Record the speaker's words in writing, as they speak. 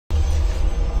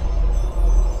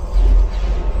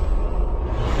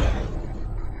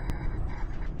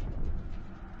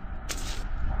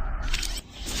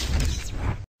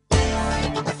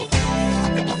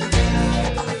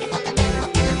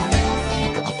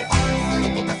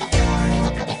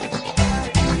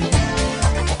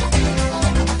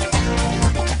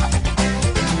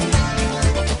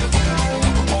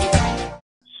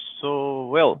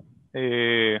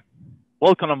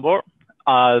Welcome on board.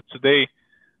 Today,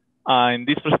 in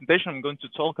this presentation, I'm going to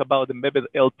talk about the embedded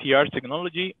LPR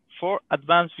technology for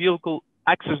advanced vehicle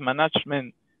access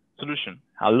management solution.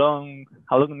 A long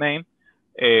name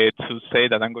to say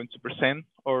that I'm going to present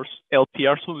our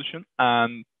LPR solution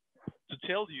and to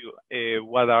tell you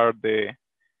what are the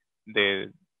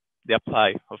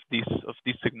apply of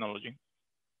this technology.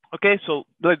 Okay, so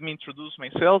let me introduce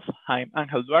myself. I'm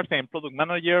Ángel Duarte. I'm product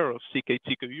manager of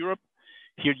ZKTeco Europe.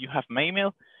 Here you have my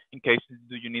email in case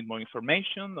do you need more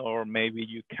information or maybe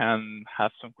you can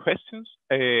have some questions.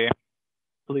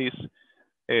 Please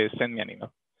send me an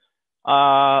email.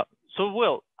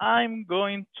 So I'm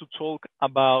going to talk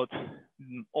about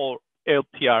our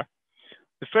LPR.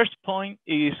 The first point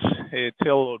is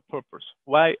tell our purpose.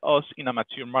 Why us in a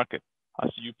mature market? As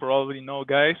you probably know,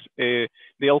 guys, the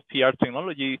LPR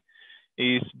technology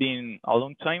is been a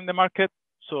long time in the market.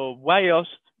 So why us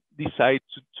decide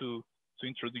to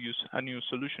introduce a new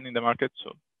solution in the market?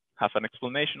 So have an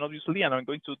explanation, obviously, and I'm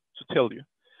going to tell you.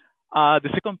 The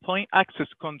second point, access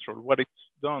control, what it's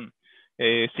done.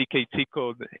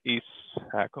 ZKTeco is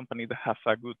a company that has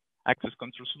a good access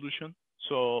control solution.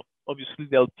 So obviously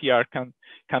the LPR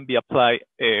can be applied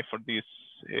for this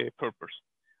purpose.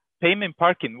 Payment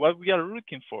parking, what we are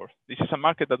looking for. This is a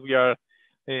market that we are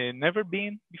never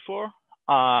been before,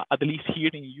 at least here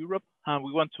in Europe, and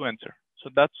we want to enter. So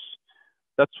that's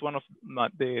one of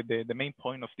the main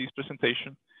point of this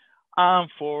presentation. And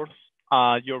fourth,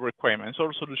 your requirements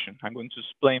or solution. I'm going to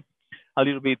explain a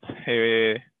little bit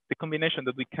the combination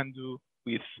that we can do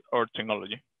with our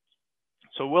technology.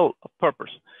 So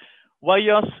purpose. Why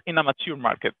us in a mature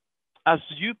market? As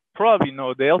you probably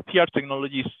know, the LPR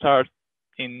technology started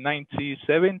in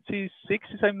 1976,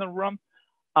 if I'm not wrong.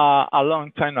 A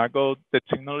long time ago, the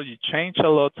technology changed a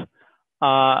lot.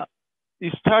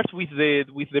 It starts with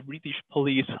the British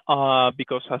police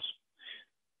because as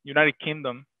United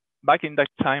Kingdom, back in that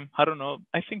time, I don't know,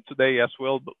 I think today as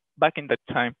well, but back in that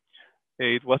time,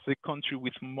 it was the country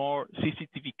with more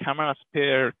CCTV cameras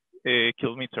per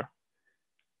kilometer.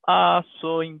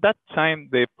 So in that time,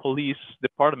 the police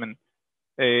department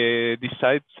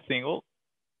decided to think, oh,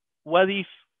 what if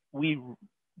we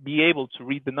be able to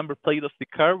read the number plate of the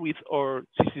car with our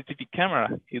CCTV camera?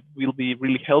 It will be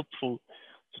really helpful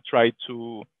to try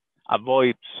to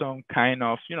avoid some kind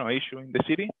of issue in the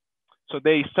city. So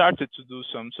they started to do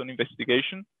some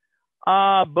investigation.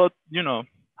 But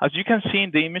as you can see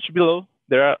in the image below,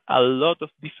 there are a lot of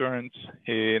different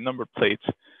number plates.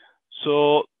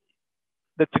 So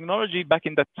the technology back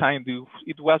in that time,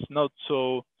 it was not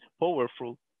so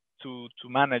powerful to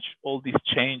manage all these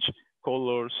change,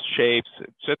 colors, shapes,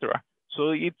 etc. So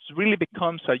it really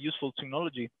becomes a useful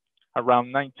technology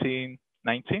around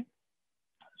 1990.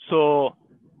 So,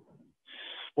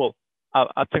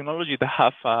 a technology that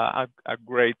have a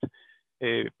great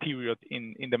period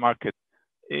in the market.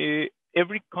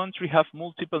 Every country have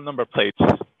multiple number plates.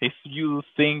 If you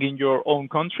think in your own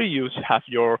country, you have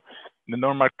the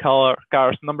normal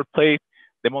car's number plate,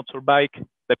 the motorbike,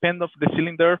 depend of the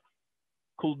cylinder,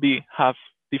 could have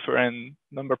different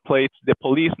number plates, the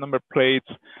police number plates,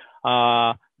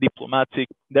 diplomatic.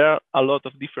 There are a lot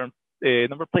of different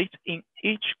number plates in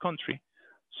each country.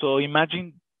 So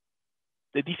imagine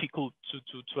the difficult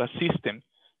to assist them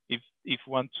if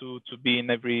want to be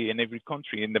in every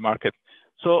country in the market.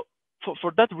 So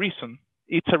for that reason,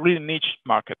 it's a really niche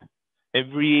market.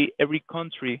 Every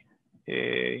country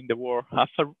in the world has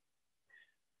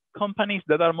companies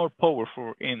that are more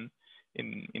powerful in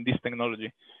this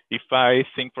technology. If I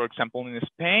think, for example, in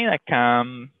Spain, I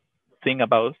can think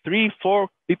about 3-4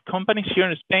 big companies here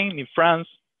in Spain. In France,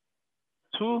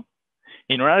 2.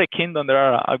 In United Kingdom, there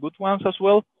are good ones as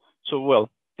well. So,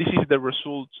 this is the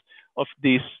result of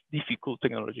this difficult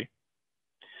technology.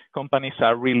 Companies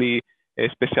are really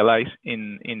specialized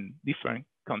in different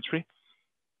countries.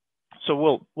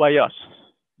 So, why us?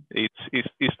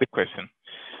 It's the question.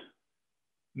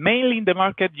 Mainly in the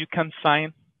market, you can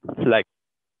find like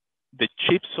the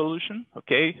cheap solution,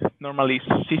 okay? Normally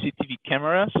CCTV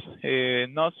cameras,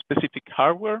 not specific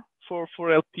hardware for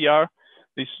LPR.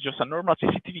 This is just a normal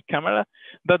CCTV camera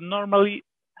that normally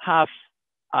have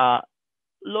a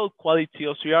low quality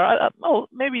OCR.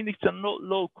 Maybe it's a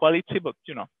low quality, but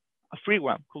a free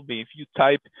one could be. If you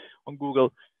type on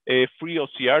Google free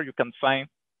OCR, you can find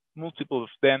multiple of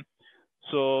them.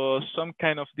 So some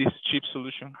kind of this cheap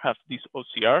solution have this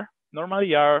OCR.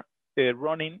 Normally are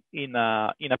running in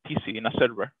a PC, in a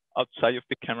server outside of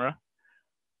the camera.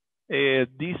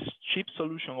 This cheap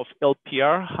solution of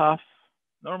LPR have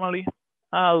normally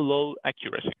a low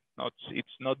accuracy.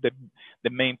 It's not the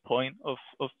main point of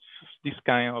this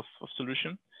kind of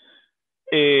solution.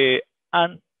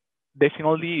 and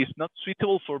definitely is not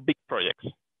suitable for big projects.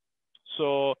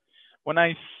 So when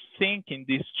I think in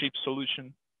this cheap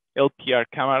solution, LPR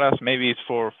cameras, maybe it's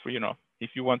for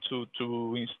if you want to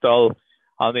install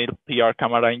an LPR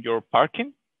camera in your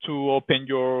parking to open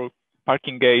your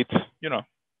parking gate,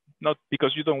 not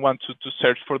because you don't want to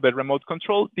search for the remote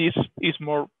control. This is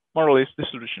more or less the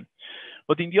solution.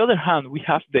 But on the other hand, we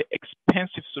have the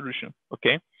expensive solution,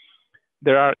 okay?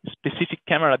 There are specific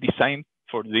camera designed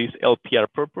for this LPR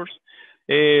purpose.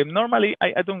 Normally,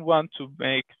 I don't want to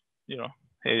make,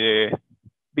 a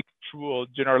big true or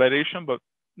generalization, but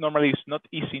normally it's not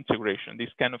easy integration.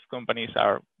 These kind of companies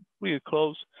are really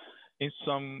close in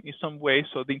some way.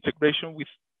 So the integration with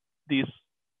this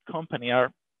company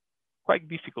are quite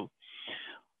difficult.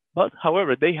 But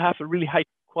however, they have a really high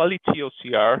quality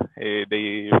OCR,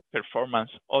 the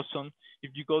performance awesome.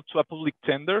 If you go to a public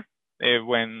tender,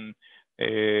 when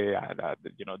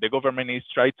the government is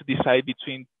trying to decide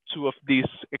between two of these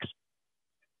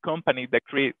companies that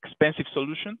create expensive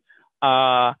solution,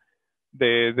 the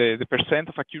percent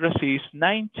of accuracy is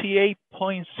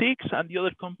 98.6, and the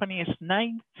other company is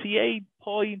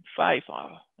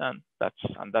 98.5, and that's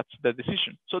the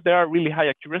decision. So they are really high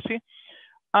accuracy,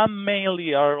 and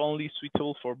mainly are only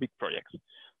suitable for big projects.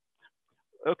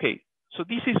 Okay, so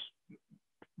this is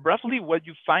roughly what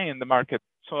you find in the market.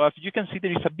 So as you can see,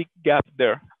 there is a big gap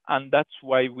there, and that's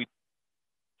why we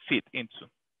fit into.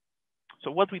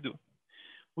 So what we do,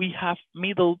 we have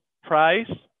middle price,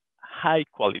 high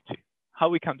quality. How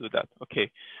we can do that?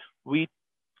 Okay, we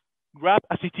grab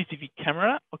a CCTV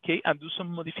camera, okay, and do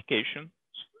some modification.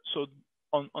 So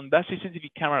on that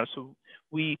CCTV camera, so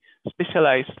we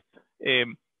specialize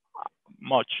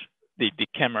much the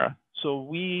camera. So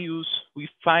we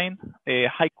find a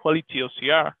high quality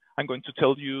OCR. I'm going to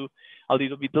tell you a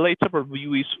little bit later, but we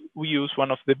use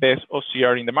one of the best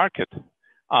OCR in the market.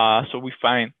 So we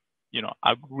find,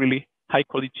 a really high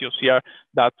quality OCR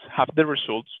that have the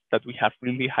results that we have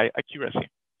really high accuracy.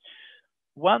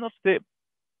 One of the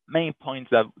main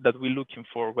points that we're looking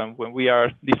for when we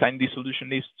are designing this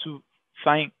solution is to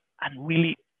find a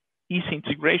really easy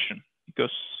integration,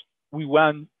 because we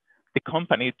want the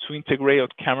company to integrate a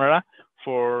camera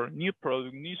for new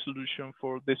product, new solution,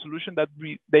 for the solution that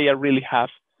they really have.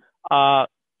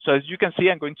 So as you can see,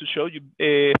 I'm going to show you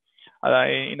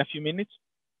in a few minutes.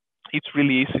 It's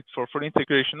really easy for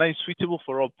integration, and it's suitable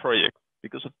for all projects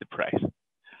because of the price.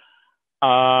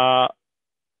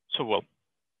 So well,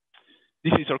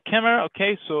 this is our camera.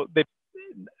 Okay, so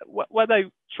what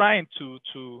I'm trying to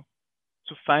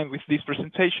find with this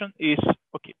presentation is,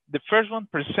 okay, the first one,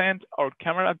 present our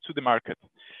camera to the market.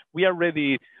 We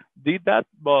already did that,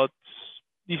 but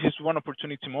this is one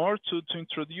opportunity more to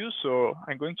introduce. So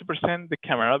I'm going to present the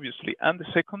camera, obviously. And the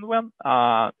second one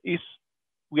is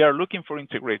we are looking for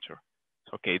integrator.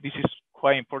 Okay, this is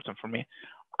quite important for me.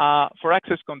 For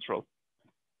access control,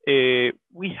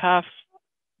 we have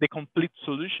the complete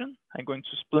solution. I'm going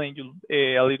to explain you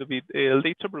a little bit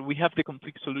later, but we have the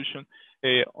complete solution,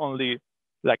 only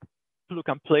like plug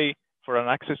and play for an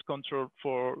access control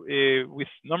with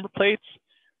number plates.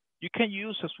 You can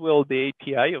use as well the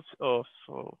API or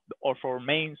for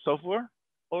main software,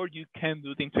 or you can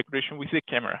do the integration with the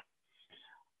camera.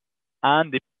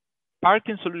 And the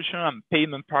parking solution and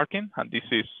payment parking, and this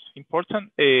is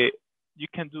important, you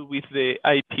can do with the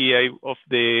API of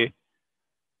the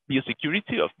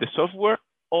biosecurity of the software,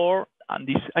 and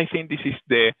this, I think this is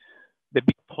the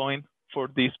big point for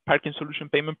this parking solution,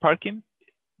 payment parking,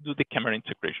 do the camera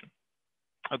integration.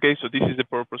 Okay, so this is the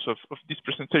purpose of this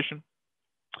presentation.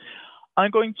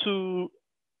 I'm going to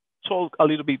talk a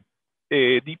little bit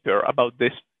deeper about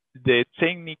the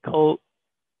technical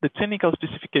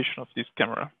specification of this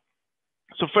camera.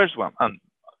 So first one, and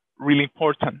really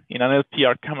important in an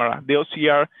LPR camera, the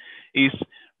OCR is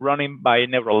running by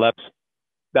neural labs.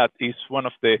 That is one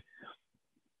of the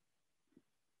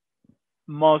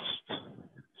most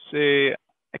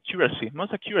accuracy,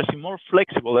 more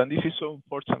flexible, and this is so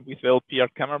important with the LPR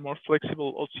camera, more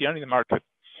flexible OCR in the market.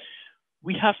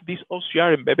 We have this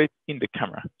OCR embedded in the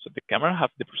camera. So the camera has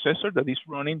the processor that is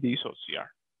running this OCR.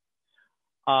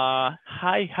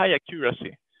 High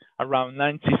accuracy, around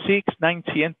 96,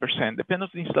 98%, depending on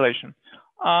the installation.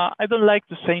 I don't like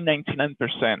to say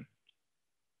 99%,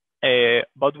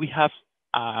 but we have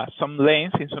some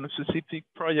lanes in some specific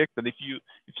project that if you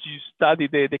study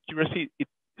the accuracy,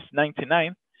 it's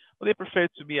 99. But I prefer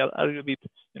to be a little bit,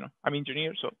 I'm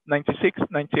engineer, so 96,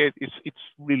 98 it's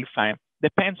really fine.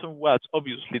 Depends on what,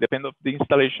 obviously, depends on the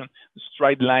installation, the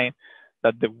straight line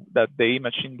that the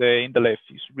image in the left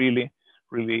is really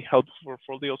helpful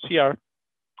for the OCR.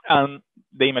 And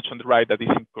the image on the right that is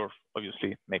in curve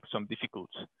obviously makes some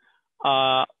difficulties.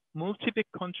 Multiple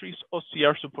countries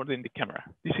OCR supporting the camera.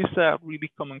 This is a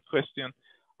really common question.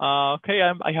 Okay,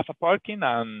 I have a parking,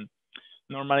 and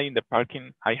normally in the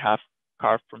parking I have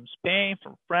cars from Spain,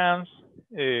 from France.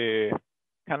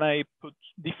 Can I put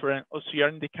different OCR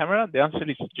in the camera? The answer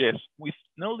is yes, with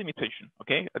no limitation.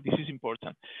 Okay, this is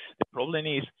important. The problem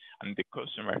is, and the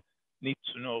customer needs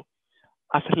to know,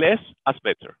 as less as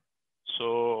better.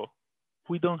 So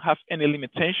we don't have any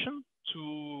limitation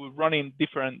to running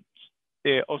different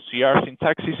OCR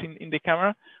syntaxes in the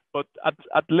camera, but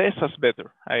at less as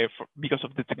better because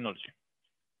of the technology.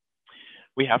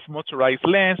 We have motorized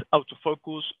lens,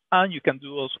 autofocus, and you can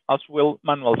do as well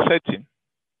manual setting.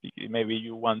 Maybe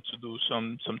you want to do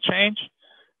some change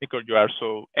because you are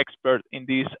so expert in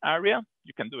this area,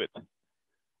 you can do it.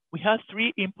 We have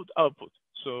 3 input output.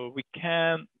 So we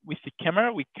can, with the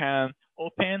camera, we can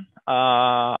open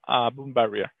a boom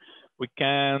barrier. We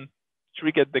can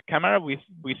trigger the camera with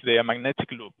the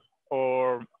magnetic loop,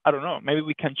 or I don't know, maybe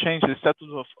we can change the status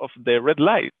of the red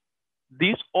light.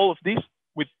 All of this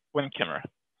with one camera.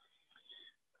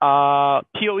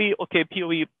 PoE, okay,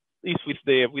 PoE is with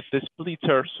the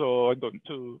splitter, so I'm going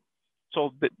to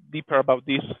talk deeper about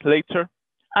this later.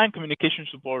 And communication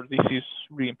support, this is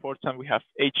really important. We have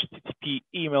HTTP,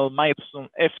 email, milestone,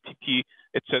 FTP,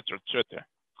 etc., etc.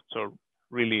 So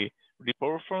really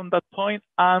powerful on that point.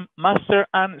 And master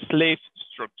and slave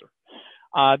structure.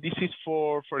 This is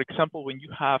for example, when you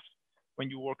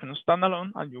work on a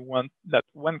standalone and you want that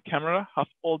one camera have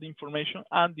all the information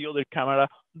and the other camera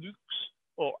looks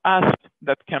or asks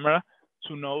that camera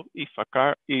to know if a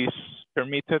car is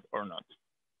permitted or not.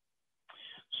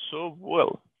 So,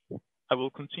 well, I will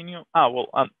continue.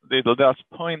 The last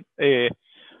point,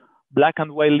 black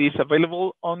and white is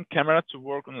available on camera to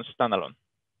work on a standalone.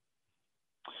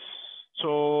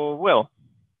 So, well,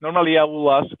 normally I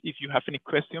will ask if you have any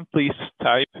question, please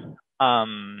type,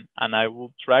 and I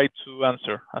will try to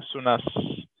answer as soon as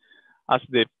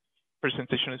the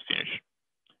presentation is finished.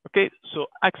 Okay, so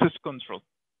access control.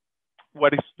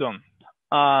 What is done?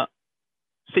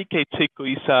 ZKTeco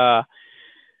is a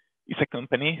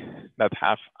company that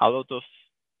have a lot of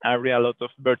area, a lot of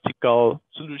vertical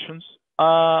solutions,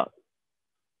 and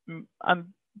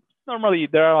normally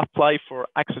they are applied for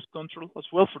access control as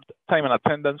well for time and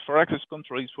attendance. For access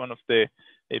control is one of the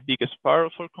biggest part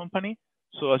of our company.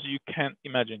 So as you can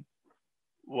imagine,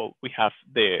 well, we have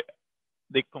the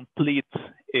complete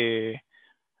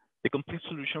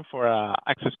solution for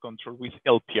access control with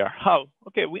LPR. How?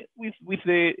 Okay, with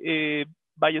the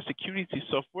biosecurity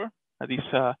software. That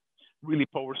is a really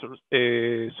powerful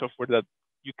software that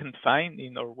you can find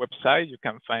in our website. You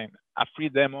can find a free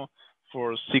demo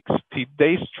for 60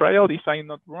 days trial, if I'm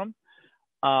not wrong.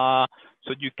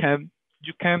 So you can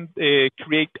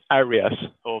create areas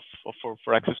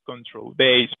for access control,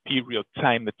 days, period,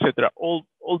 time, etc. All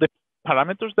the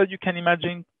parameters that you can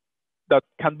imagine that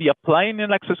can be applied in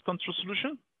an access control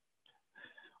solution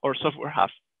or software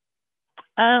has.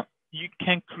 And you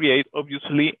can create,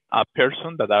 obviously, a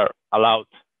person that are allowed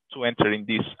to enter in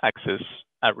this access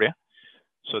area.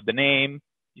 So the name,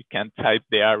 you can type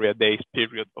the area, days,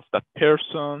 period of that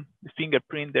person, the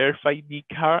fingerprint, the RFID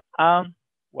card, and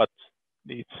what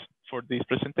it's for this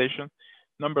presentation,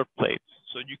 number plates.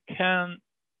 So you can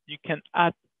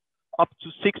add up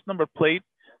to 6 number plates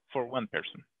for one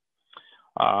person.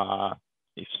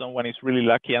 If someone is really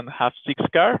lucky and have 6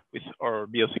 cars, with our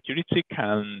biosecurity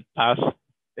can pass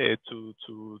to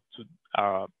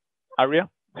our area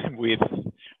with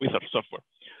our software.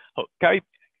 Okay,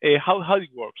 how it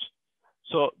works?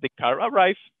 So the car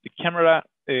arrives, the camera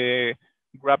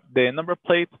grab the number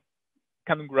plate,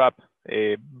 can grab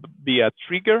via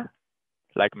trigger,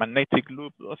 like magnetic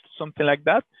loop or something like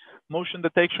that, motion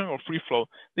detection or free flow.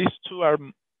 These two are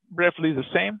briefly the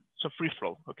same, so free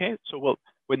flow. Okay, so well,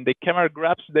 when the camera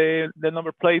grabs the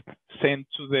number plate, sent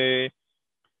to the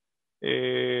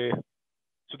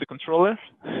controller,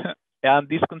 and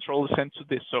this controller sent to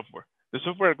the software. The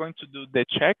software are going to do the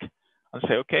check and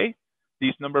say, okay,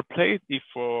 this number plate is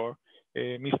for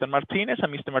Mr. Martinez,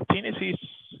 and Mr. Martinez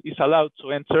is allowed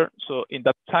to enter. So in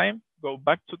that time, go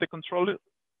back to the controller,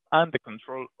 and the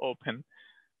control open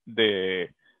the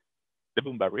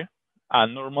boom barrier, a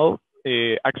normal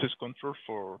access control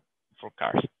for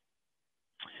cars.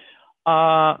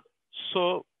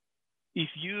 So if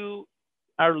you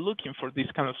are looking for this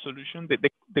kind of solution, the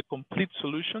complete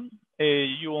solution,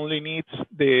 you only need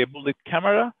the bullet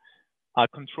camera, a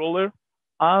controller,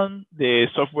 and the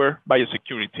software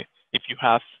biosecurity. If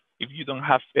you don't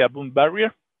have a boom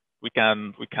barrier, we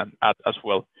can add as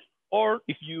well. Or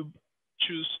if you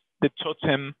choose the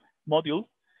totem module.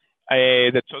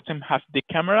 The totem has the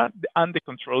camera and the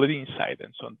controller inside,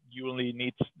 and so you only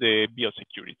need the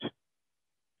biosecurity.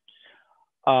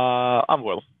 And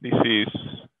well, this is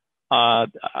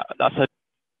that's a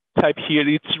type here.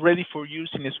 It's ready for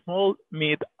use in a small,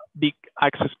 mid, big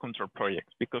access control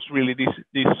projects, because really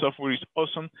this software is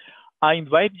awesome. I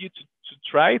invite you to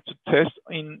try to test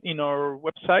in our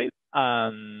website,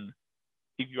 and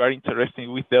if you are interested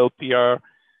with the LPR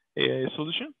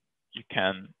solution, you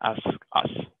can ask us.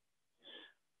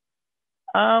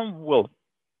 Well,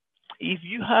 if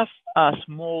you have a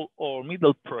small or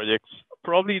middle projects,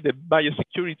 probably the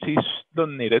biosecurities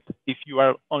don't need it if you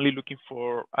are only looking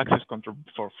for access control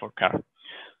for car.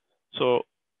 So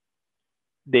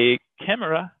the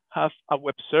camera has a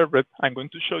web server. I'm going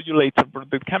to show you later, but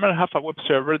the camera has a web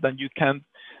server that you can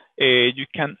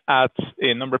add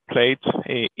a number plates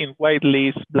in white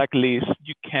list, black list.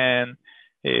 You can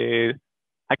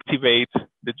activate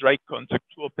the dry contact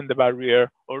to open the barrier,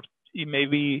 or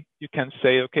maybe you can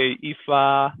say, okay, if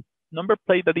a number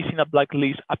plate that is in a black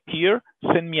list appear,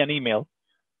 send me an email.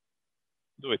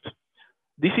 Do it.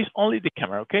 This is only the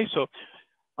camera, okay? So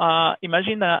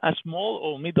imagine a small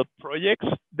or middle projects,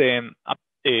 then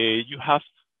you have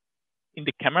in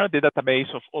the camera the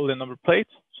database of all the number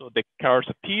plates. So the cars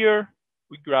appear,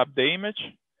 we grab the image.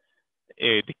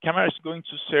 The camera is going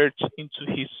to search into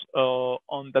his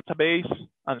own database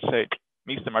and say,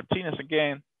 Mr. Martinez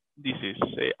again, this is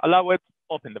allow it,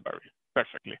 open the barrier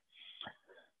perfectly.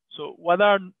 So what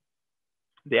are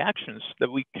the actions that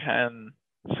we can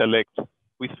select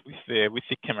with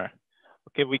the camera?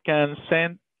 Okay, we can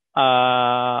send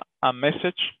a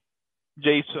message,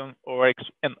 JSON or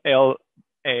XML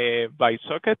by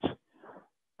socket.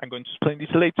 I'm going to explain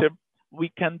this later. We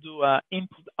can do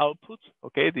input output.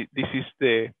 Okay, this is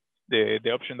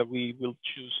the option that we will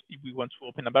choose if we want to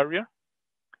open a barrier,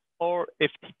 or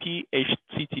FTP,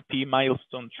 HTTP,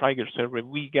 milestone, trigger server,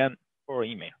 vegan, or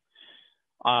email.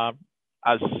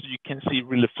 As you can see,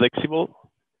 really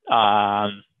flexible,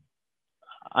 and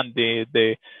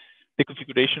the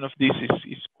configuration of this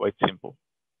is quite simple.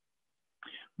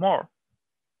 More,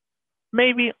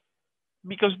 maybe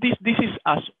because this is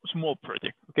a small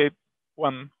project. Okay,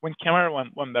 one camera,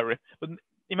 one barrier. But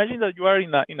imagine that you are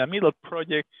in a middle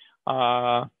project,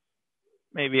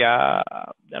 maybe I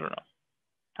don't know,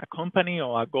 a company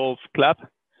or a golf club,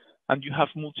 and you have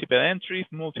multiple entries,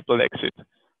 multiple exits.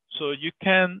 So you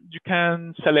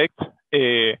can select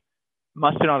a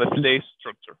master and slave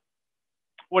structure.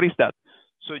 What is that?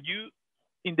 So you,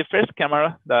 in the first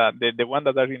camera, the one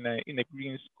that are in a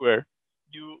green square,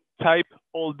 you type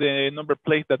all the number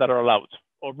plates that are allowed,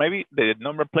 or maybe the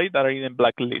number plates that are in a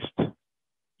black list.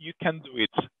 You can do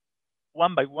it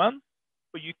one by one,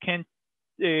 or you can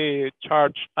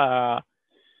charge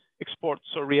export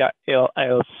Soria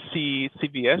LLC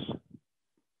CVS,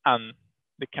 and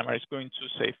the camera is going to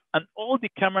save. And all the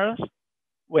cameras,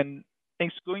 when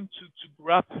it's going to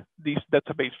grab this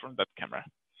database from that camera.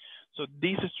 So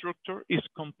this structure is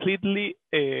completely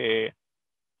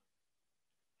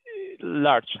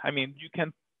large. I mean, you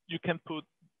can put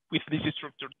with this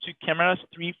structure 2 cameras,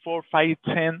 3, 4, 5,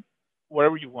 10,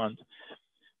 wherever you want,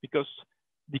 because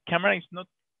the camera is not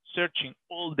searching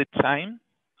all the time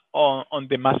on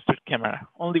the master camera,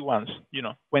 only once. You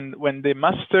know, when the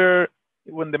master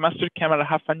camera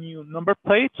have a new number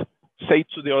plate, say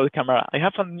to the other camera, I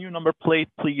have a new number plate,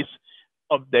 please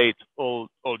update all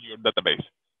your database.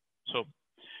 So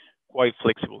quite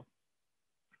flexible.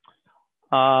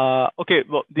 Okay,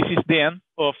 well, this is the end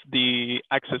of the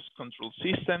access control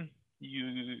system.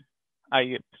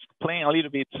 I explained a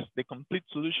little bit the complete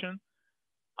solution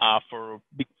for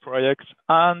big projects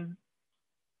and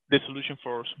the solution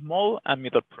for small and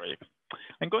middle projects.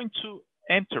 I'm going to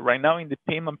enter right now in the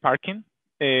payment parking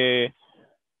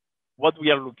what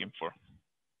we are looking for.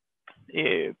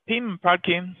 Payment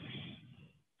parking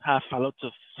have a lot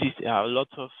of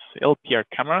LPR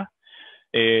camera.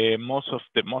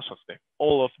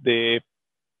 All of the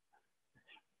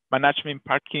management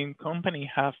parking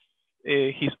company have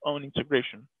his own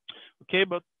integration. Okay,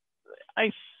 but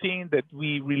I think that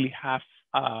we really have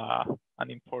an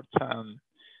important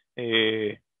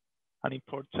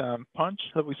punch,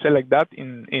 that we say like that,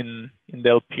 in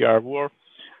the LPR world.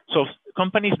 So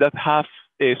companies that have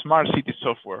a smart city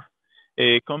software,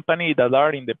 a company that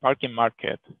are in the parking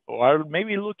market, or are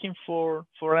maybe looking for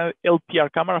an LPR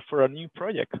camera for a new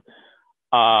project.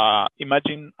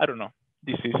 Imagine, I don't know,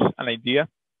 this is an idea.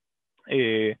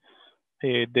 This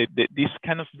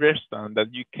kind of restaurant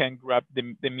that you can grab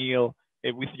the meal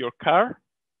with your car.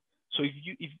 So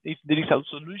if there is a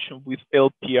solution with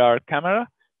LPR camera,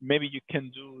 Maybe you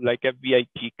can do like a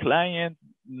VIP client,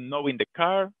 knowing the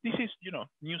car. This is,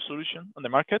 new solution on the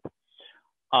market.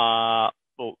 Well,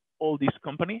 all these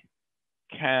companies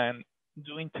can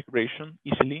do integration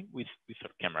easily with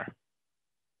our camera.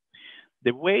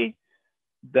 The way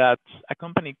that a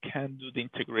company can do the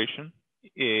integration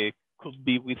could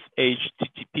be with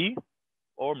HTTP,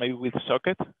 or maybe with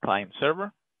socket, client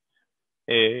server.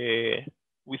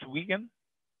 With Wigan,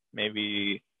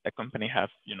 maybe a company have,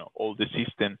 all the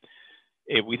system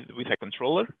with a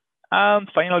controller. And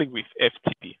finally with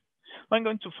FTP. I'm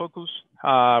going to focus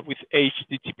with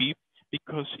HTTP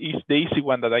because it's the easy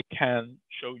one that I can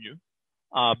show you.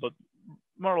 But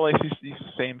more or less it's the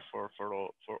same for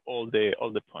all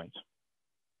the points.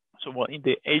 So in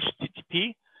the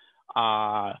HTTP,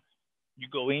 you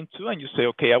go into and you say,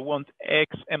 okay, I want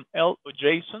XML or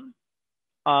JSON.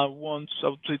 I want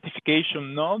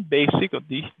authentication node, basic or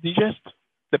digest.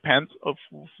 Depends of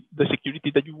the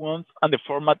security that you want and the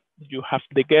format. You have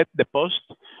the get, the post.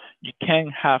 You can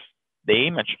have the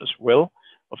image as well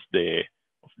of the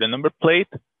number plate.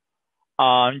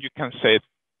 You can set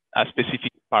a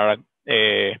specific param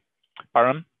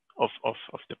of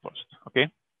the post. Okay.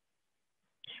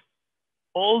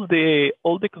 All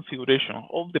the configuration,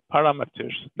 all the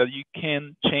parameters that you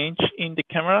can change in the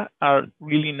camera are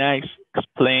really nice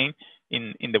explained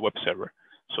in the web server.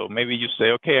 So maybe you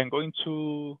say, okay, I'm going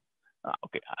to,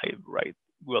 okay,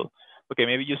 okay,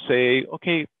 maybe you say,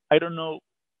 okay, I don't know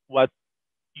what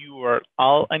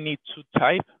URL I need to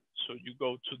type. So you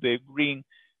go to the green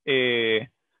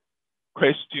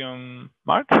question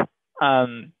mark,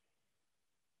 and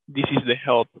this is the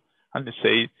help, and they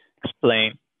say,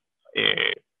 explain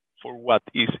for what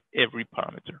is every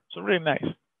parameter. So really nice.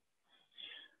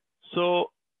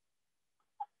 So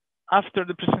after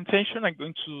the presentation, I'm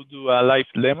going to do a live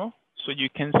demo so you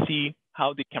can see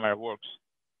how the camera works.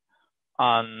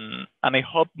 And I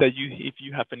hope that if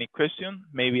you have any question,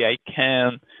 maybe I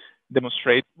can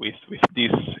demonstrate with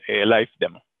this live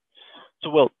demo. So,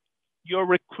 well, your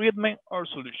recruitment or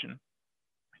solution.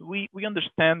 We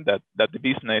understand that the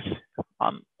business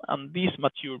and this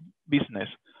mature business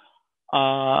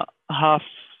have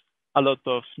a lot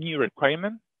of new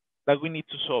requirements that we need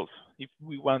to solve if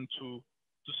we want to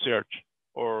search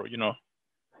or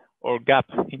or gap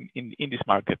in this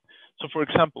market. So for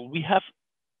example, we have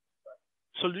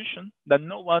solution that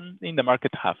no one in the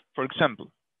market have. For example,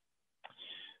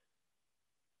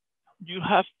 you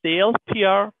have the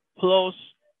LPR plus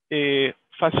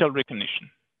facial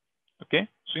recognition. Okay,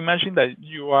 so imagine that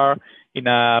you are in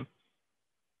a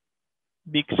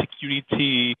big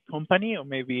security company, or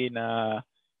maybe in a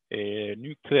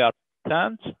nuclear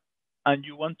plant, and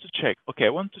you want to check, okay, I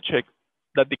want to check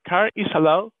that the car is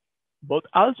allowed, but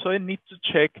also I need to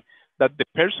check that the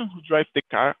person who drives the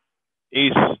car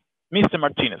is Mr.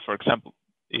 Martinez, for example,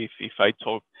 if I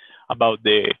talk about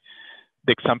the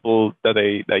example that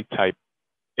I type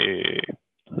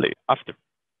after.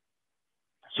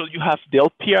 So you have the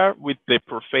LPR with the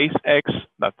Perface X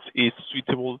that is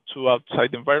suitable to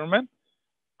outside environment,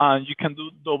 and you can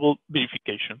do double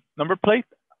verification, number plate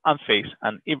and face.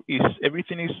 And if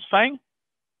everything is fine,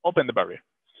 open the barrier.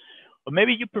 Or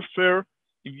maybe you prefer,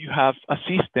 if you have a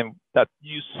system that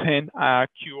you send a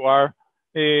QR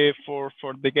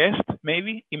for the guest,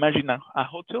 maybe imagine a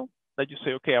hotel that you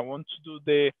say, okay, I want to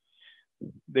do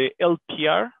the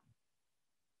LPR,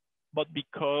 but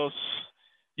because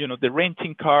the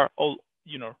renting car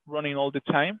running all the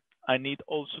time, I need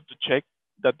also to check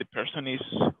that the person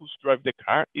who's drive the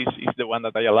car is the one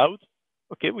that I allowed.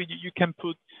 Okay, you can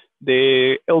put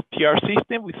the LPR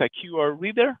system with a QR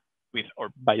reader or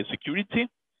biosecurity,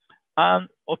 and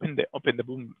open the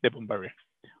boom barrier.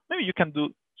 Maybe you can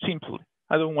do simply.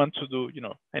 I don't want to do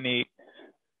any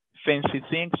fancy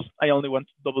things. I only want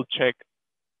to double check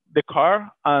the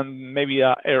car and maybe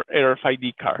a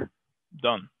RFID car.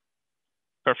 Done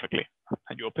perfectly,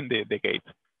 and you open the gate.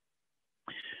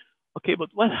 Okay, but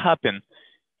what happened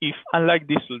if, unlike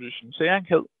this solution, say,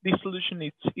 Ángel, this solution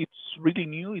it's really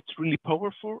new, it's really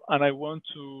powerful, and I want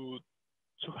to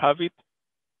have it,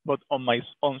 but on my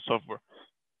own software.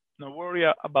 No worry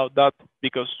about that,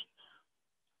 because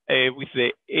with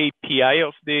the API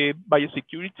of the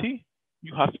biosecurity,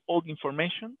 you have all the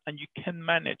information, and you can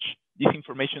manage this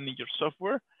information in your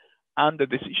software, and the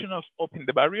decision of opening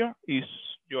the barrier is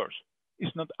yours.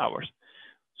 It's not ours.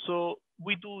 So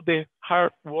we do the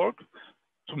hard work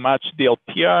to match the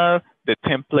LPR, the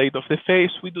template of the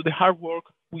face. We do the hard work.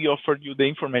 We offer you the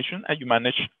information, and you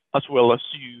manage as well as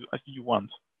you want.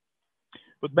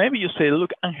 But maybe you say,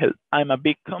 look, Ángel, I'm a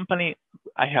big company.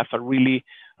 I have a really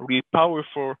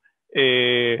powerful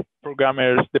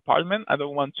programmer's department. I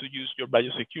don't want to use your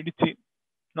biosecurity.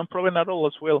 No problem at all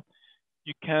as well.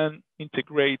 You can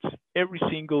integrate every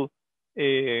single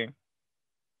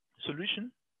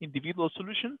solution, individual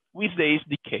solution with the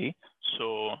SDK.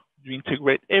 So you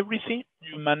integrate everything,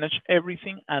 you manage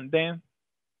everything, and then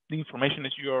the information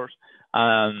is yours.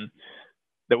 And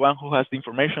the one who has the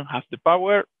information has the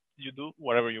power. You do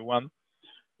whatever you want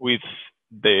with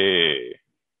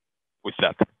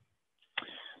that.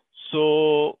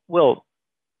 So, well,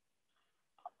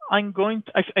 I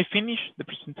finished the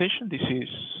presentation. This is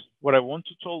what I want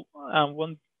to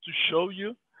show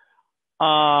you.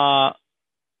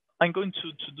 I'm going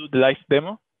to do the live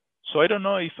demo. So I don't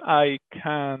know if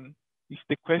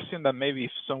the question that maybe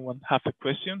if someone has a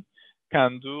question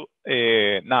can do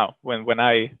now when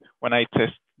I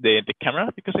test the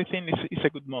camera, because I think it's a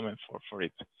good moment for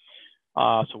it.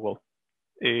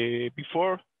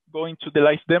 Before going to the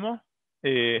live demo,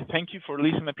 thank you for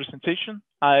listening to my presentation.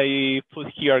 I put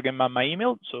here again my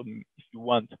email, so if you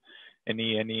want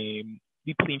any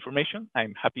detailed information,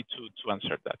 I'm happy to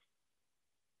answer that.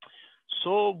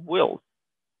 So, well,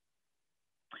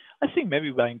 I think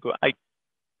maybe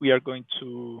we are going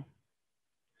to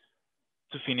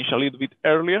finish a little bit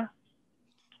earlier.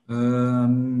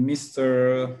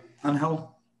 Mr. Ángel?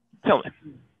 Tell me.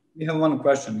 We have one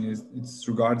question. It's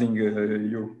regarding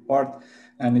your part,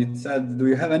 and it said, do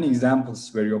you have any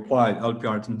examples where you applied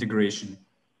LPR integration?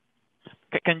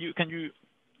 Can you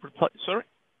reply? Sorry?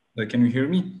 Can you hear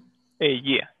me?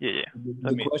 Yeah.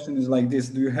 The question is like this.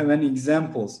 Do you have any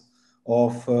examples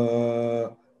of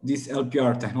this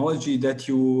LPR technology that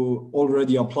you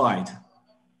already applied?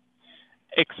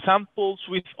 Examples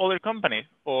with other companies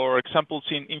or examples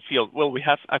in field? Well, we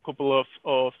have a couple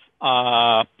of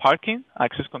parking,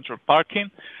 access control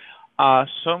parking.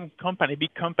 Some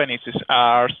big companies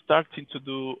are starting to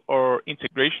do our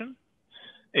integration.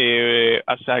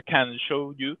 As I can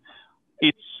show you,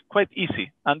 it's quite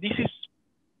easy, and this is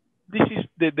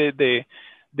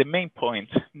the main point.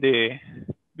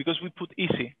 Because we put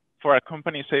easy for a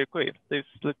company say, okay,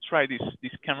 let's try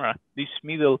this camera, this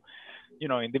middle.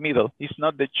 In the middle. It's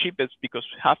not the cheapest because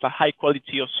we have a high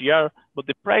quality OCR, but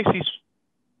the price is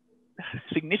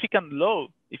significantly low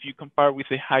if you compare with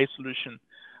the high solution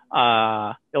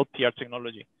LPR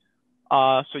technology.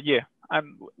 So yeah,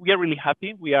 we are really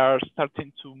happy. We are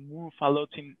starting to move a lot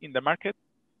in the market.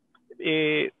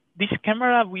 This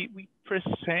camera we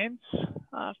present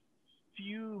a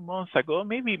few months ago,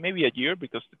 maybe a year,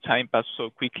 because the time passed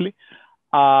so quickly.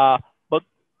 But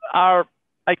are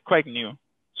quite new.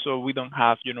 So we don't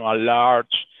have, a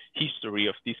large history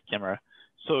of this camera.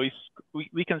 So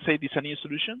we can say this is a new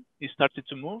solution. It started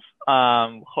to move.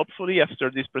 Hopefully,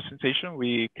 after this presentation,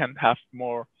 we can have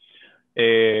more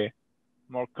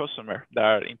customers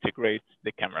that integrate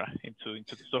the camera into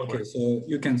the software. Okay, so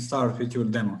you can start with your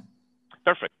demo.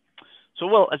 Perfect. So,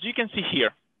 well, as you can see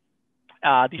here,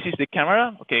 this is the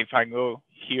camera. Okay, if I go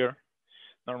here,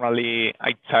 normally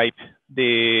I type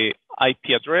the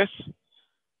IP address,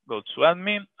 go to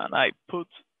admin, and I put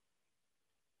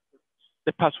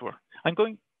the password. I'm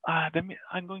going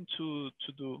to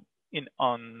do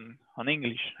on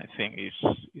English. I think is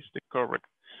the correct.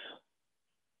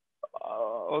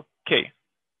 Okay,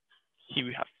 here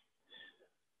we have.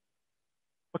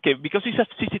 Okay, because it's a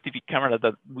CCTV camera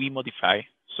that we modify.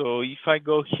 So if I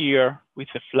go here with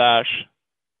the flash,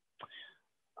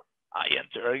 I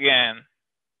enter again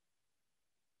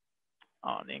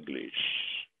on English.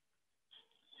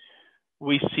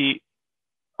 We see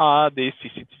the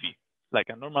CCTV, like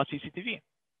a normal CCTV.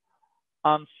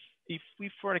 And if we,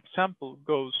 for example,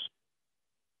 goes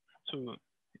to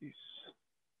this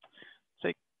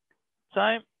take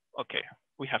time, okay,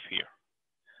 we have here.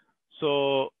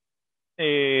 So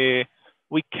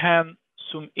we can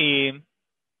zoom in,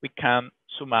 we can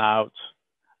zoom out,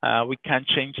 we can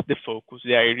change the focus,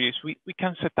 the iris. We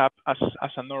can set up as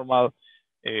a normal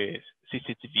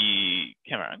CCTV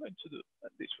camera. I'm going to do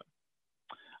this one.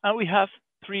 And we have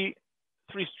three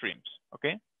streams,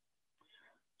 okay?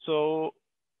 So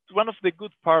one of the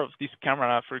good part of this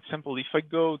camera, for example, if I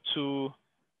go to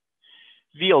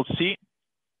VLC,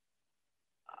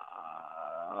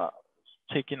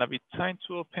 taking a bit time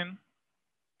to open.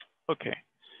 Okay,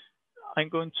 I'm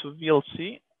going to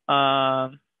VLC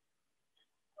and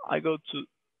I go to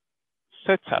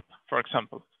setup, for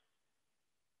example.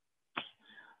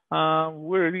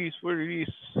 Where it is.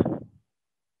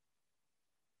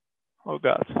 Oh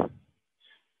God.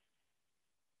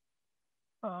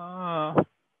 I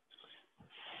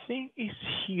think it's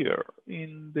here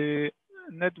in the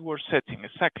network setting,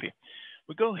 exactly.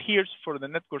 We go here for the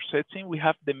network setting. We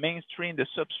have the main stream, the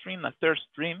substream, a third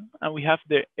stream, and we have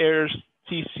the errors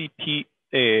TCP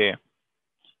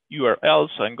URL.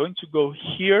 So I'm going to go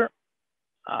here.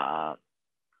 I'm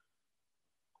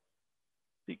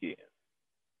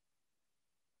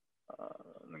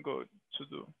going to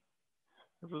do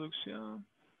reproduction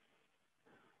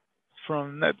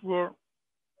from network.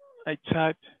 I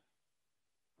type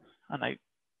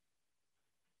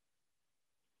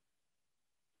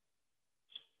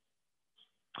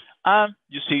and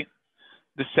you see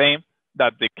the same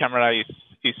that the camera is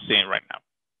seeing right now.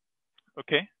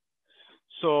 Okay,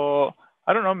 so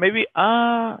I don't know, maybe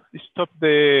stop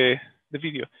the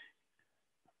video.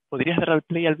 ¿Podrías dar al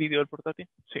play al video del portátil?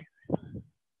 Sí.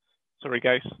 Sorry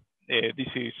guys, this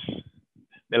is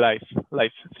the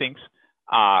live things.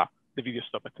 The video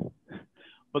stopped.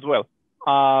 But well,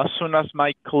 as soon as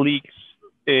my colleagues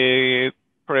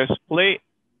press play,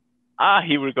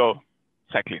 here we go.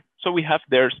 Exactly. So we have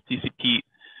there's TCP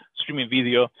streaming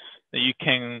video that you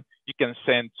can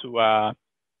send to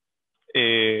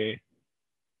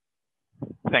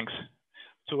thanks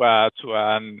to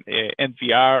an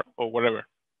NVR or whatever.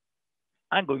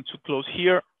 I'm going to close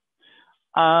here.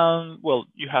 Well,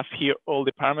 you have here all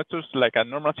the parameters like a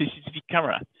normal CCTV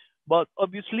camera, but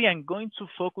obviously I'm going to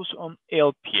focus on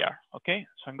LPR. Okay,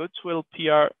 so I'm going to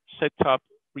LPR setup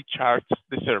recharge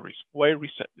the service. Why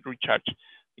recharge?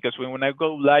 Because when I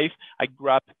go live, I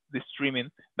grab the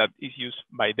streaming that is used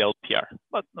by the LPR,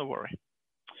 but no worry.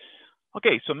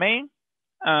 Okay, so main,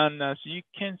 and as you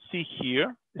can see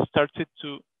here, it started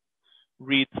to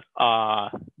read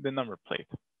the number plate.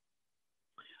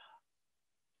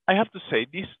 I have to say,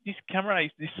 this camera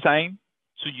is designed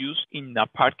to use in a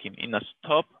parking, in a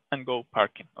stop and go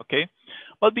parking, okay?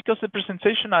 But because the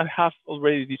presentation, I have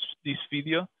already this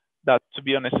video that, to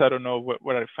be honest, I don't know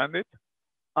where I found it.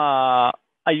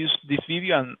 I used this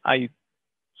video and I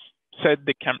set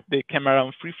the camera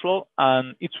on free flow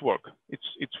and it's worked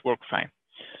fine.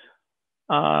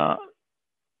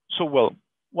 So well,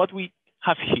 what we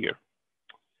have here,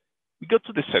 we go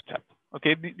to the setup.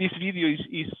 Okay, this video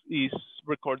is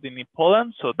recording in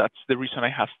Poland, so that's the reason I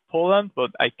have Poland,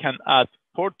 but I can add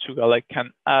Portugal, I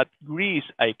can add Greece,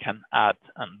 I can add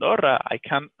Andorra, I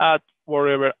can add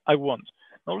wherever I want,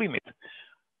 no limit.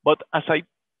 But as I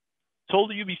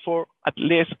told you before, at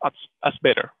least as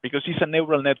better, because it's a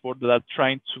neural network that are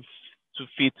trying to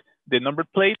fit the number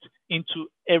plate into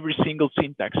every single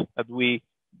syntax that we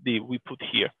put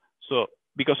here. So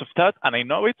because of that, and I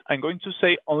know it, I'm going to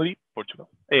say only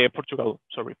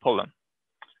Poland.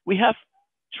 We have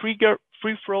trigger,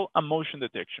 free flow, and motion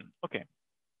detection. Okay.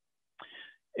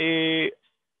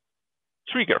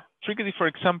 Trigger is, for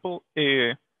example,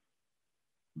 the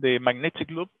magnetic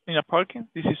loop in a parking.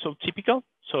 This is so typical.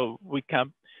 So we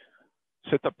can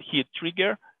set up here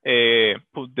trigger,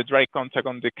 put the dry contact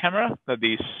on the camera. That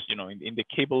is, in the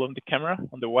cable on the camera,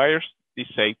 on the wires. This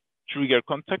say trigger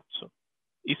contact. So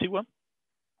easy one.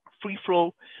 Free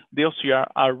flow, the OCR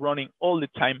are running all the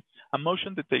time. A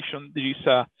motion detection, there is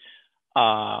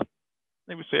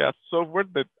let me say a software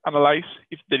that analyze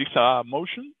if there is a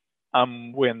motion.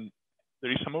 When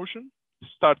there is a motion,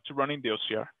 start running the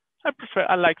OCR.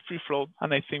 I like free flow,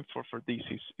 and I think for this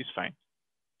is fine.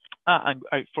 And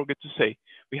I forget to say,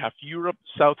 we have Europe,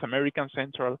 South American,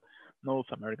 Central,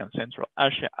 North American, Central,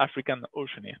 Asia, Africa, and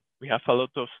Oceania. We have a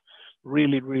lot of,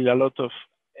 really a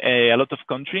lot of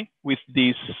country with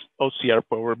this OCR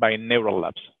powered by neural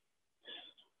labs.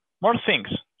 More things.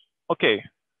 Okay,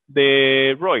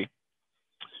 the ROI.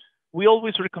 We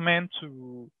always recommend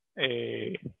to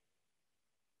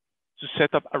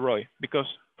set up a ROI because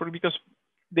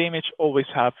the image always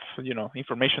have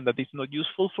information that is not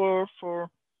useful for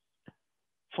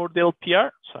the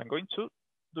LPR. So I'm going to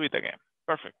do it again.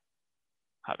 Perfect.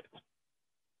 Have it.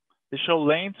 The show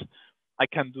lanes. I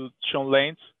can do show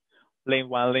lanes. Lane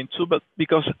 1, lane 2, but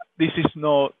because this is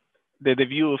not the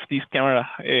view of this camera,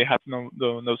 have no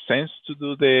sense to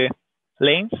do the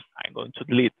lanes, I'm going to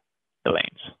delete the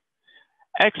lanes.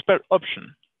 Expert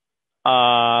option.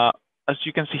 As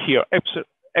you can see here,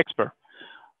 expert.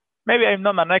 Maybe I'm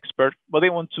not an expert, but I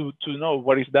want to know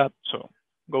what is that. So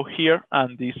go here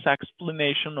and this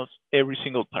explanation of every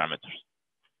single parameter.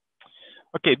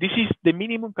 Okay, this is the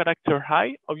minimum character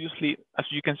height. Obviously, as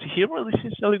you can see here, well, this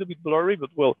is a little bit blurry, but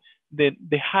well, the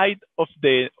height of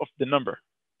the number.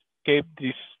 Okay,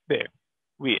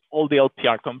 all the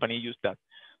LPR company use that.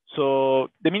 So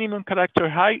the minimum character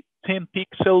height, 10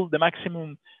 pixels, the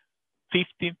maximum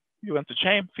 50. You want to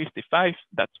change 55.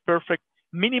 That's perfect.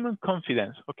 Minimum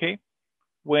confidence. Okay,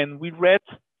 when we read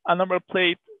a number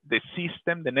plate, the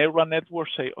system, the neural network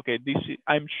say, okay,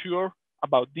 I'm sure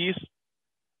about this.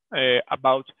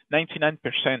 about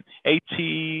 99%,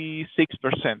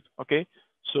 86%. Okay,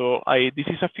 so this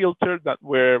is a filter that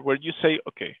where you say,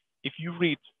 okay, if you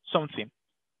read something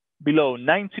below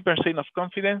 90% of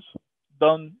confidence,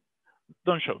 don't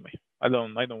show me. I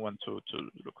don't want to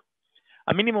look.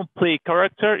 A minimum play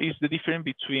character is the difference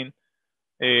between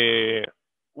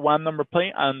one number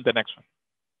play and the next one.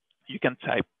 You can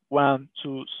type 1,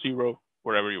 2, 0,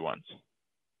 wherever you want.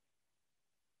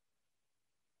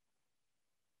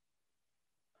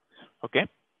 Okay.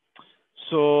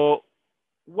 So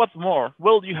what more?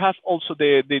 Well, you have also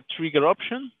the trigger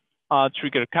option,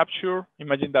 trigger capture.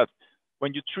 Imagine that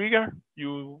when you trigger,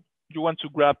 you want to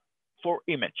grab 4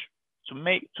 images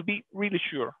to be really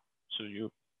sure. So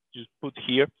you just put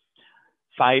here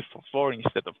 5 or 4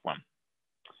 instead of 1.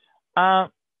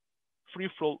 Free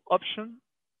flow option.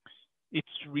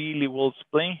 It's really well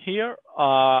explained here.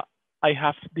 I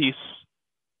have this.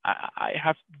 I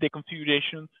have the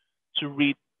configuration to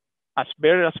read as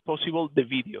better as possible the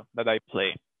video that I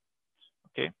play.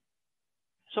 Okay.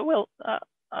 So well,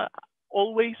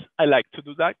 always I like to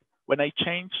do that. When I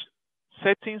change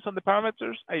settings on the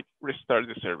parameters, I restart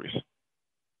the service.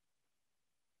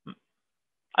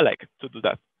 I like to do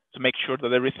that to make sure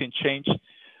that everything changed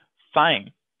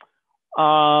fine.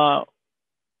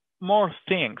 More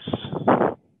things.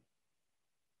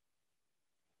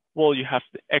 Well, you have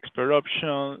the expert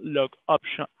option, log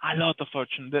option, a lot of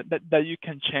options that you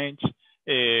can change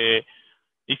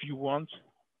if you want.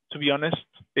 To be honest,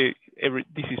 this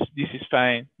is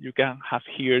fine. You can have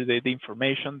here the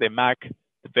information, the Mac,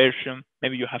 the version.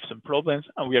 Maybe you have some problems,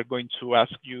 and we are going to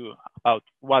ask you about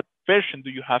what version do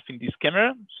you have in this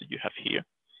camera. So you have here.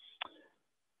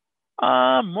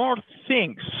 More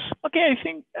things. Okay, I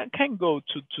think I can go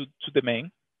to the main.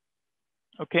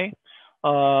 Okay.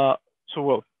 So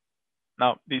well,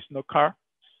 now there's no car,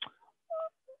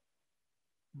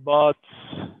 but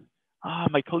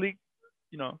my colleague,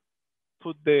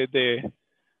 put the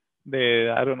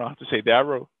I don't know how to say, the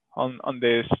arrow on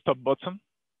the stop button.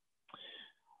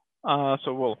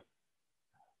 So well,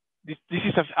 this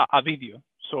is a video.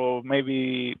 So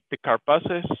maybe the car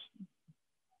passes.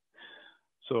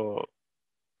 So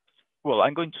well,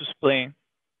 I'm going to explain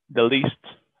the list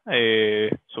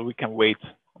so we can wait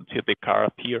until the car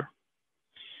appears.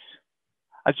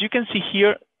 As you can see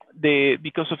here,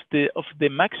 because of the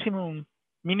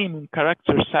minimum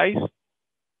character size,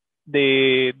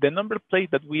 the number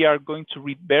plate that we are going to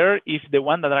read better is the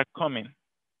one that are coming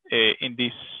in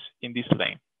this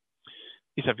lane.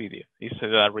 It's a video. It's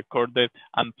recorded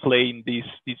and playing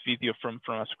this video from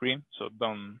a screen. So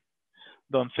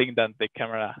don't think that the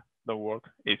camera don't work.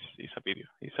 It's a video.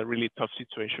 It's a really tough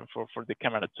situation for the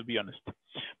camera, to be honest.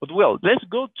 But well, let's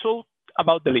go talk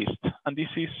about the list. And this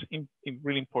is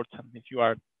really important if you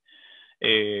are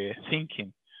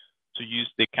thinking to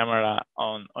use the camera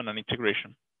on an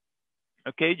integration.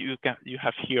 Okay, you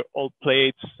have here all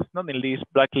plates, not in list,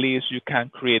 black list. You can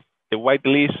create the white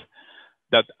list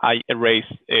that I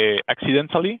erased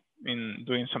accidentally in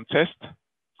doing some tests.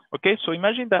 Okay, so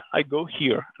imagine that I go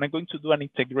here and I'm going to do an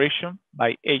integration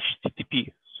by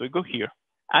HTTP. So I go here,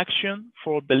 action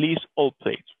for the list all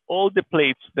plates. All the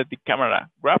plates that the camera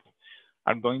grabs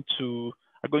are going to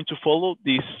follow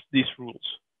these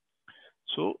rules.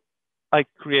 So I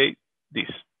create this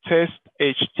test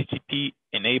HTTP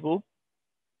enable,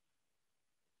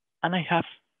 and I have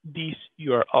this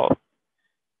URL.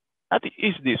 That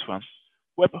is this one.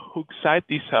 Webhook site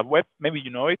is a web, maybe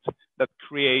you know it, that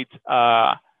creates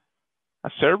a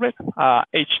server,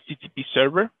 HTTP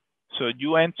server. So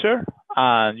you enter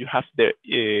and you have the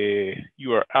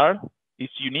URL.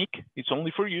 It's unique. It's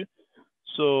only for you.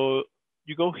 So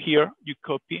you go here, you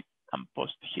copy and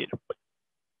post here.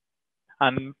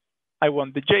 And I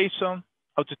want the JSON,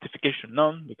 authentication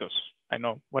none, because I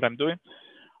know what I'm doing.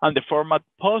 And the format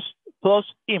post plus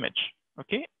image,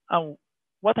 okay? And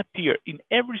what appears in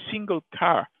every single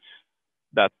car,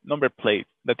 that number plate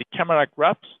that the camera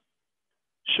grabs,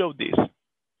 show this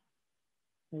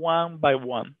one by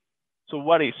one. So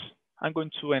what is? I'm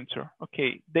going to enter,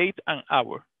 okay, date and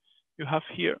hour. You have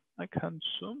here, I can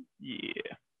zoom,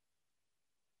 yeah.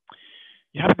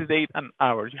 You have the date and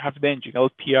hour, you have the engine,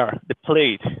 LPR, the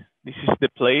plate. This is the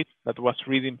plate that was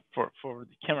reading for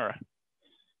the camera.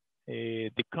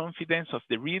 The confidence of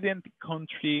the reading, the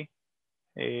country,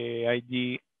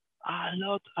 ID, a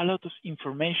lot of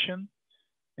information.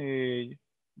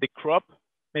 The crop,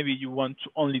 maybe you want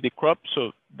only the crop,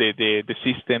 so the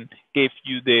system gave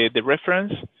you the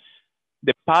reference,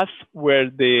 the path where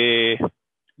the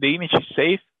image is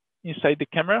saved inside the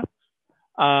camera,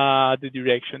 the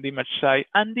direction, the image size,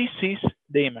 and this is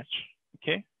the image.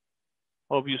 Okay,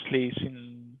 obviously it's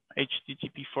in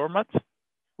HTTP format.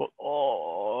 But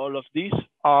all of these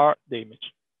are the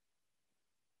image.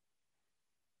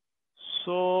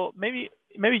 So maybe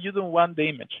you don't want the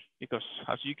image because,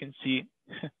 as you can see,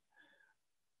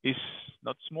 it's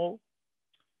not small.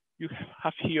 You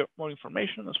have here more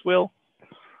information as well.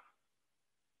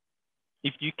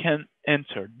 If you can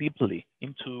enter deeply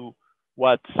into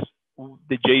what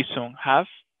the JSON has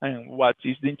and what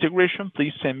is the integration,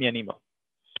 please send me an email.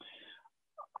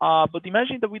 But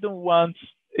imagine that we don't want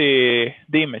the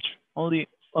image, only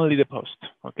the post,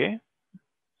 okay?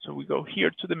 So we go here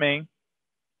to the main.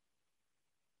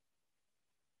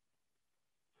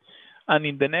 And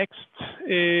in the next,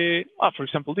 for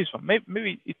example, this one,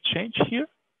 maybe it changed here.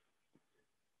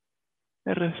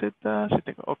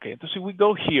 ZKTeco. Okay, so we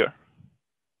go here.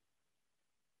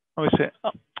 And we say,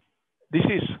 oh, this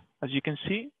is, as you can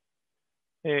see,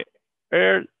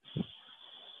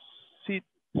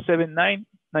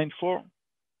 R7994.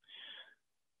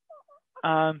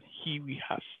 And here we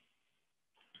have.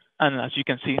 And as you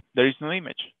can see, there is no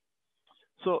image.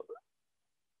 So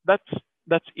that's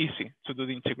easy to do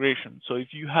the integration. So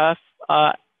if you have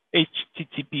a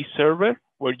HTTP server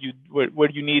where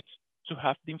you need to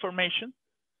have the information,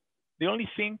 the only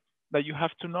thing that you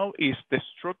have to know is the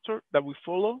structure that we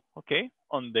follow, okay,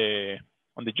 on the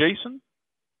JSON.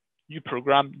 You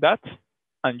program that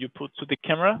and you put to the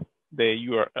camera the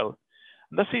URL.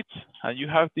 And that's it. And you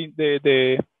have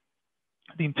the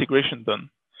integration done.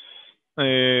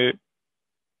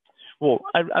 Well,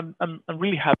 I'm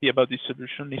really happy about this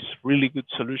solution. It's a really good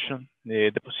solution.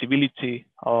 The possibility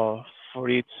for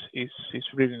it is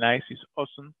really nice. It's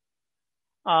awesome.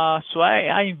 So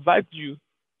I invite you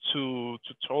to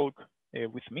talk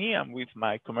with me and with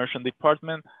my commercial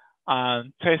department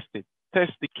and test it.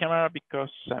 Test the camera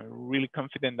because I'm really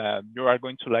confident that you are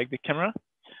going to like the camera.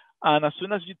 And as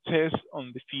soon as you test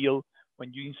on the field,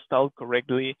 when you install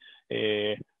correctly,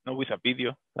 not with a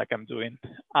video like I'm doing,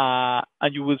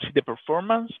 and you will see the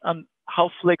performance and how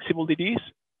flexible it is,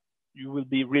 you will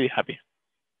be really happy.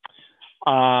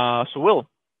 So well,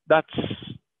 that's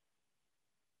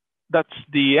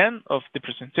the end of the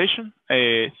presentation.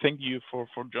 Thank you for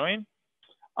joining.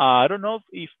 I don't know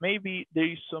if maybe there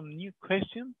is some new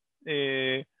question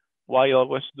while I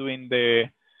was doing the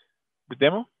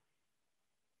demo.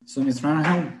 So, Mr.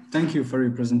 Ángel, thank you for your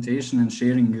presentation and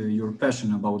sharing your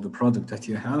passion about the product that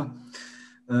you have.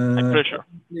 My pleasure.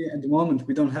 At the moment,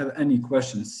 we don't have any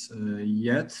questions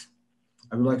yet.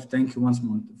 I would like to thank you once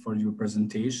more for your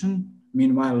presentation.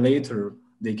 Meanwhile, later,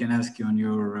 they can ask you on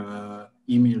your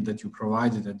email that you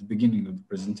provided at the beginning of the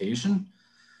presentation.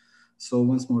 So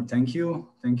once more, thank you.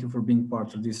 Thank you for being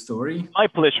part of this story. My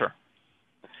pleasure.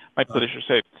 My pleasure,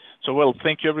 Save. So, well,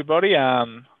 thank you, everybody.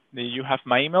 You have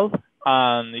my email.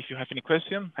 And if you have any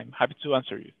question, I'm happy to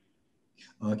answer you.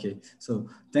 Okay. So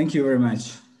thank you very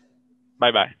much.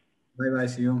 Bye-bye. Bye-bye.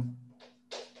 See you.